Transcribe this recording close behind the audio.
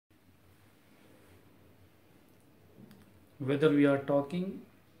Whether we are talking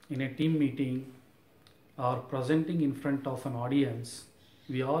in a team meeting or presenting in front of an audience,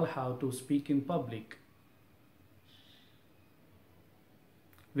 we all have to speak in public.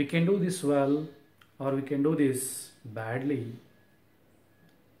 We can do this well or we can do this badly.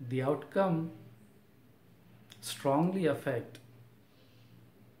 The outcome strongly affect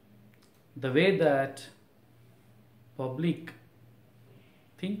the way that public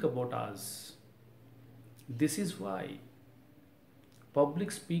think about us. This is why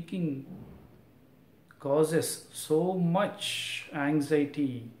public speaking causes so much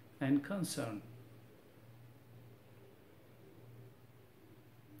anxiety and concern.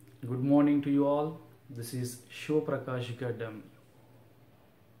 Good morning to you all. This is Shiv Prakash Gaddam.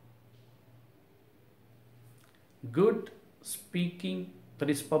 Good speaking, that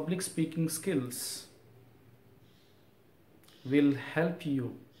is public speaking skills, will help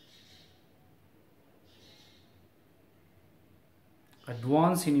you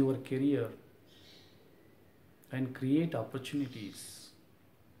advance in your career and create opportunities.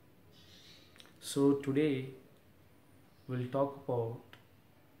 So today we'll talk about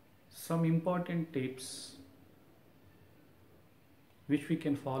some important tips which we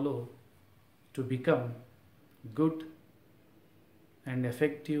can follow to become good and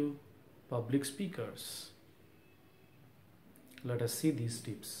effective public speakers. Let us see these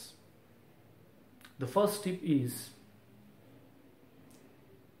tips. The first tip is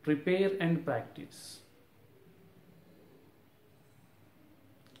prepare and practice.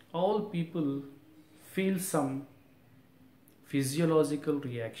 All people feel some physiological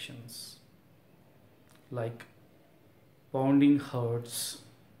reactions like pounding hearts,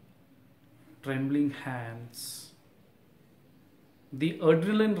 trembling hands, the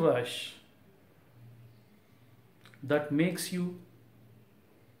adrenaline rush that makes you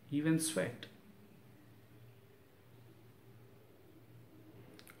even sweat.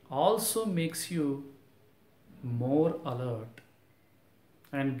 Also makes you more alert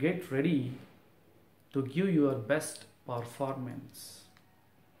and get ready to give your best performance.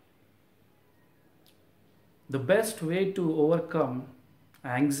 The best way to overcome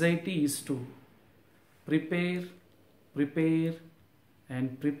anxiety is to prepare,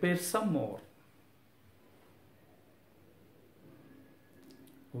 and prepare some more.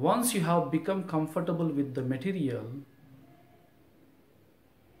 Once you have become comfortable with the material,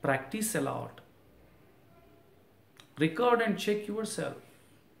 practice a lot. Record and check yourself,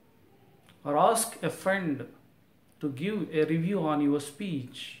 or ask a friend to give a review on your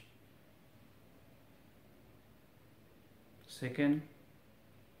speech. Second,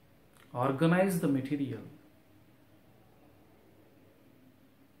 organize the material.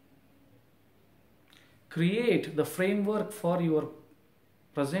 Create the framework for your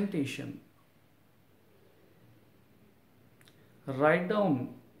presentation. Write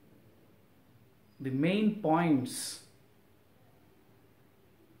down the main points.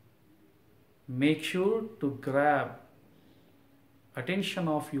 Make sure to grab attention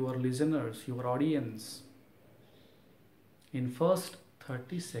of your listeners, your audience, in first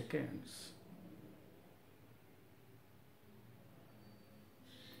 30 seconds.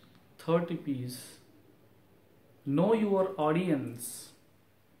 Third tip is know your audience.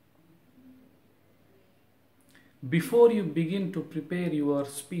 Before you begin to prepare your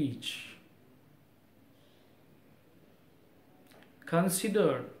speech,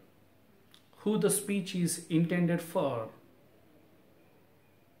 consider who the speech is intended for.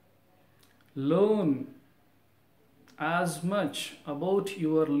 Learn as much about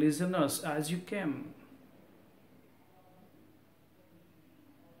your listeners as you can.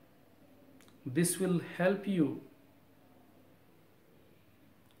 This will help you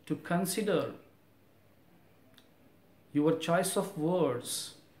to consider your choice of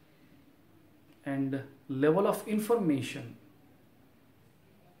words and level of information.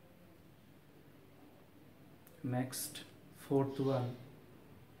 Next, fourth one.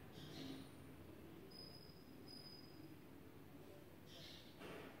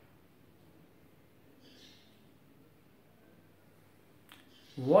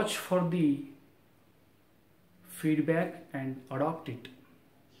 Watch for the feedback and adopt it.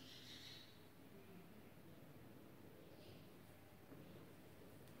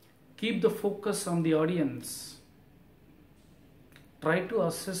 Keep the focus on the audience. Try to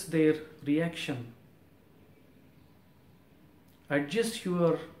assess their reaction. Adjust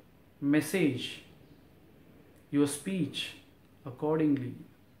your message, your speech accordingly.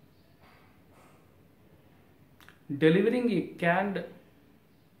 Delivering a canned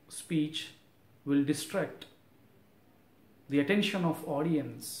speech will distract the attention of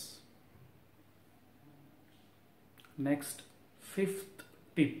audience. Next, fifth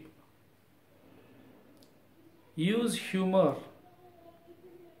tip. Use humor.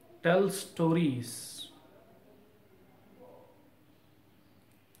 Tell stories.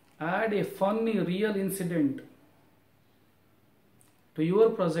 Add a funny real incident to your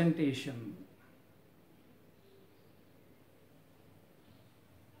presentation.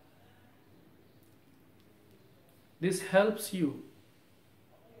 This helps you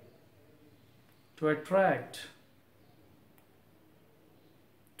to attract,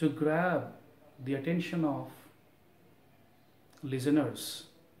 to grab the attention of listeners.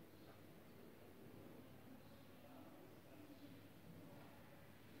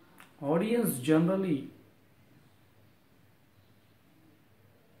 Audience generally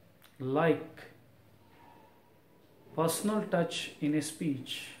like personal touch in a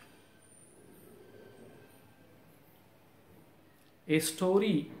speech. A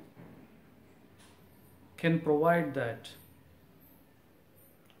story can provide that.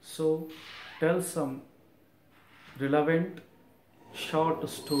 So tell some relevant short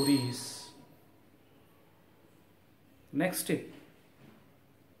stories. Next tip.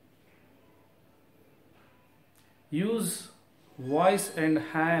 Use voice and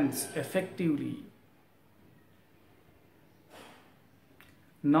hands effectively.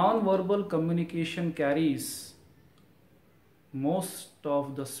 Non-verbal communication carries most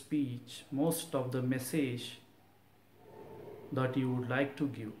of the speech, most of the message that you would like to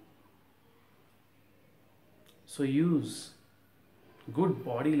give. So use good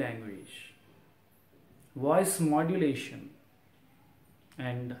body language, voice modulation,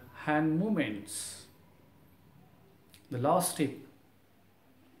 and hand movements. The last tip.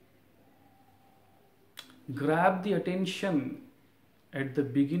 Grab the attention at the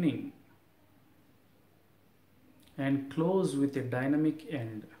beginning and close with a dynamic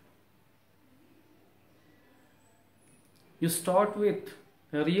end. You start with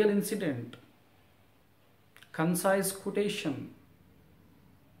a real incident, concise quotation,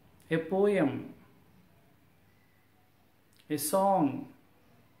 a poem, a song,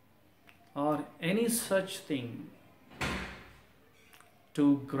 or any such thing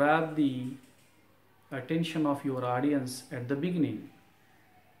to grab the attention of your audience at the beginning.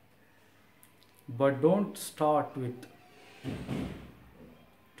 But don't start with,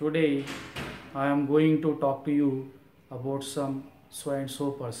 today I am going to talk to you about some so and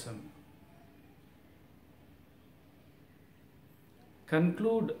so person.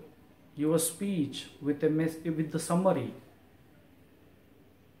 Conclude your speech with with the summary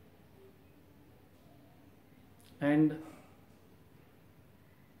and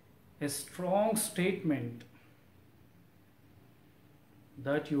a strong statement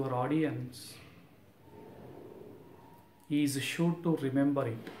that your audience is sure to remember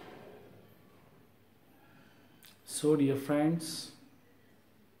it. So, dear friends,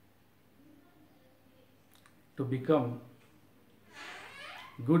 to become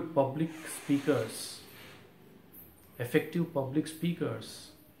good public speakers, effective public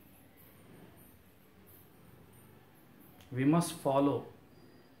speakers, we must follow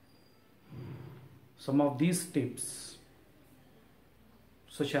some of these tips,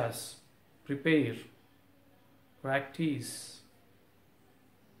 such as prepare, practice,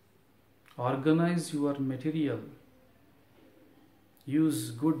 organize your material,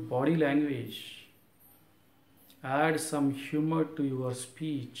 use good body language, add some humor to your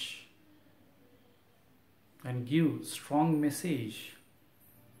speech, and give strong message.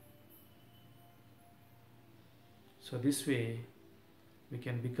 So this way we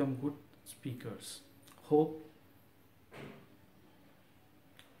can become good speakers. Hope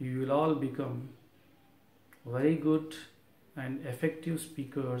you will all become very good and effective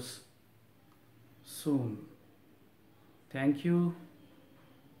speakers soon. Thank you.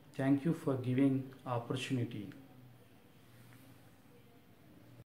 Thank you for giving opportunity.